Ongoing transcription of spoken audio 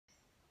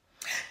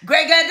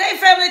Great God day,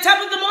 family.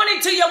 Top of the morning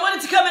to you. I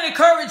wanted to come and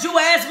encourage you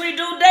as we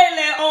do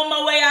daily on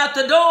my way out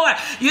the door.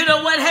 You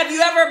know what? Have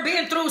you ever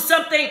been through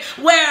something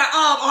where,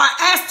 or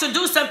asked to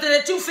do something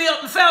that you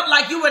felt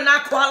like you were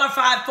not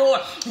qualified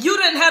for? You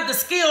didn't have the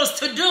skills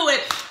to do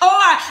it.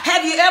 Or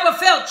have you ever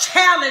felt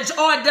challenged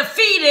or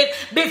defeated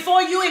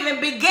before you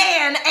even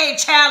began a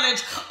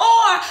challenge?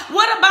 Or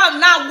what about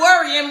not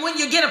worrying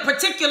when you get a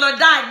particular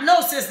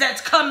diagnosis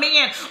that's come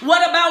in?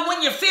 What about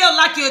when you feel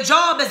like your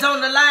job is on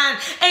the line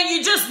and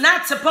you're just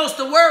not supposed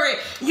to worry?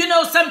 You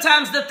know,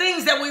 sometimes the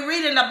things that we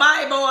read in the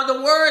Bible, or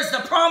the words,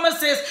 the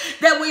promises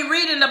that we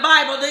read in the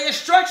Bible, the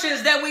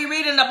instructions that we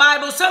read in the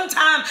Bible,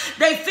 sometimes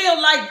they feel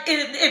like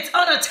it's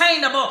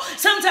unattainable.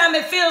 Sometimes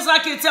it feels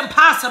like it's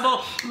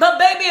impossible. But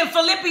baby, in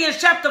Philippians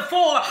chapter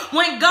 4,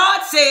 when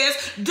God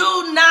says,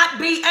 do not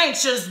be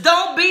anxious,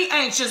 don't be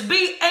anxious,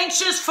 be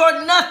anxious for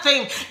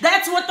nothing.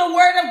 That's what the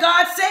word of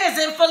God says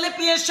in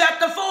Philippians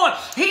chapter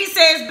 4. He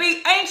says,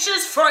 be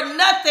anxious for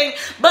nothing,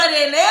 but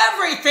in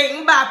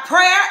everything by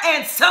prayer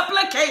and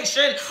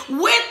supplication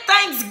with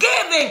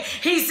thanksgiving.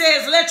 He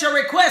says, let your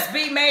requests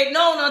be made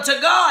known unto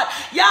God.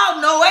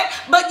 Y'all know it,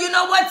 but you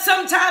know what?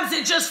 Sometimes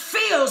it just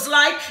feels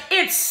like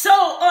it's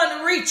so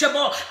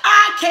unreachable.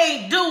 I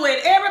can't do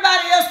it.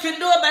 Everybody else can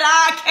do it, but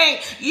I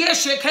can't.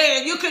 Yes, you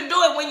can. You can do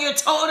it when you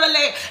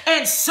totally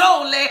and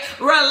solely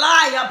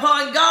rely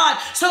upon God.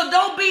 So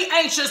don't be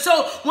anxious.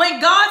 So when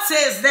God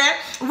says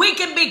that, we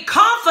can be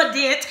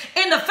confident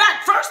in the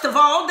fact, first of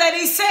all, that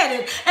he said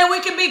it. And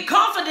we can be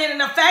confident in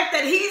the fact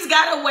that he's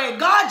got a way.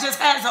 God just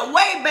has a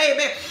way,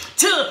 baby,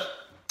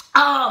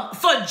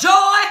 for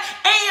joy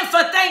and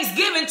for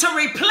thanksgiving to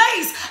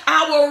replace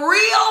our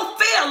real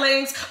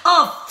feelings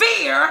of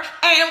fear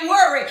and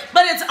worry.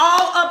 But it's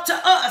all up to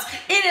us.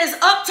 It is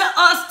up to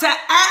us to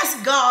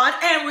ask God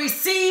and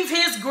receive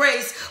his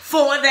grace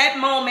for that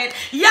moment.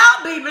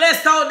 Y'all be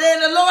blessed all day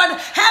in the Lord.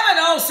 Have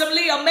an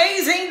awesomely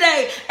amazing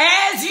day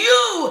as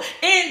you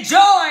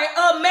enjoy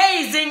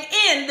amazing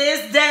in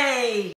this day.